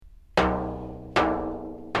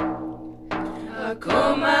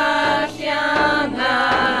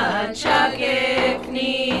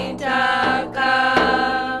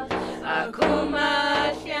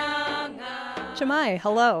Chamai,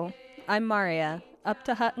 hello. I'm Maria,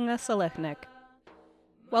 Uptahatna Salechnik.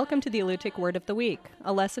 Welcome to the Alutiiq Word of the Week,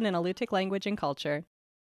 a lesson in Alutiiq language and culture.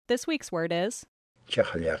 This week's word is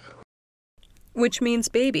Chachliach. Which means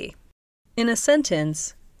baby. In a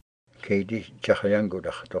sentence, Katie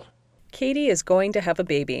Chachliangudachto. Katie is going to have a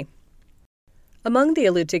baby. Among the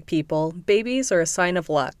Alutiiq people, babies are a sign of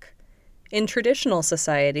luck. In traditional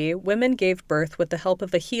society, women gave birth with the help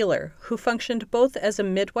of a healer who functioned both as a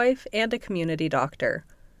midwife and a community doctor.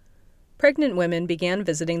 Pregnant women began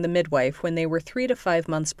visiting the midwife when they were 3 to 5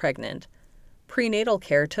 months pregnant. Prenatal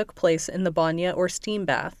care took place in the banya or steam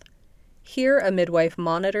bath. Here, a midwife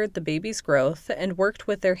monitored the baby's growth and worked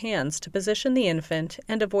with their hands to position the infant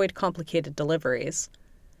and avoid complicated deliveries.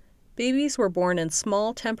 Babies were born in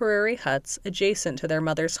small temporary huts adjacent to their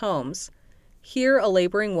mothers' homes. Here, a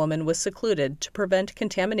laboring woman was secluded to prevent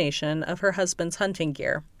contamination of her husband's hunting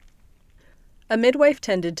gear. A midwife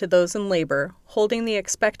tended to those in labor, holding the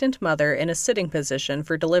expectant mother in a sitting position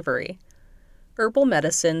for delivery. Herbal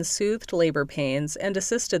medicine soothed labor pains and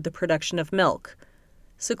assisted the production of milk.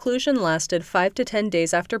 Seclusion lasted 5 to 10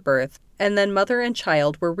 days after birth, and then mother and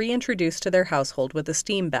child were reintroduced to their household with a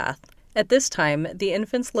steam bath. At this time, the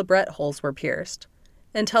infant's labret holes were pierced.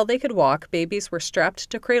 Until they could walk, babies were strapped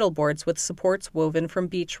to cradle boards with supports woven from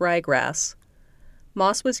beach ryegrass.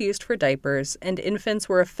 Moss was used for diapers, and infants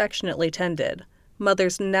were affectionately tended.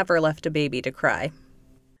 Mothers never left a baby to cry.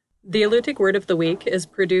 The Alutiiq Word of the Week is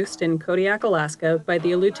produced in Kodiak, Alaska by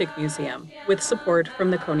the Alutiiq Museum, with support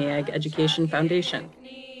from the Koniag Education Foundation.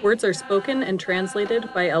 Words are spoken and translated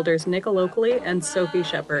by elders Nicola Oakley and Sophie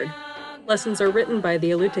Shepard. Lessons are written by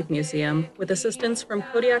the Alutiiq Museum, with assistance from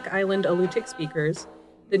Kodiak Island Alutiiq speakers,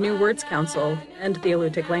 the New Words Council, and the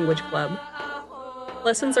Alutiiq Language Club.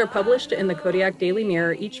 Lessons are published in the Kodiak Daily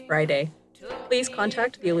Mirror each Friday. Please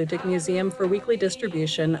contact the Alutiiq Museum for weekly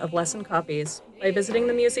distribution of lesson copies by visiting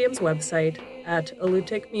the museum's website at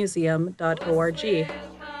alutiiqmuseum.org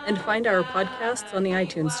and find our podcasts on the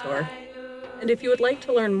iTunes Store. And if you would like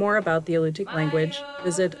to learn more about the Alutiiq language,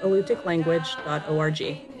 visit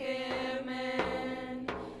alutiiqlanguage.org.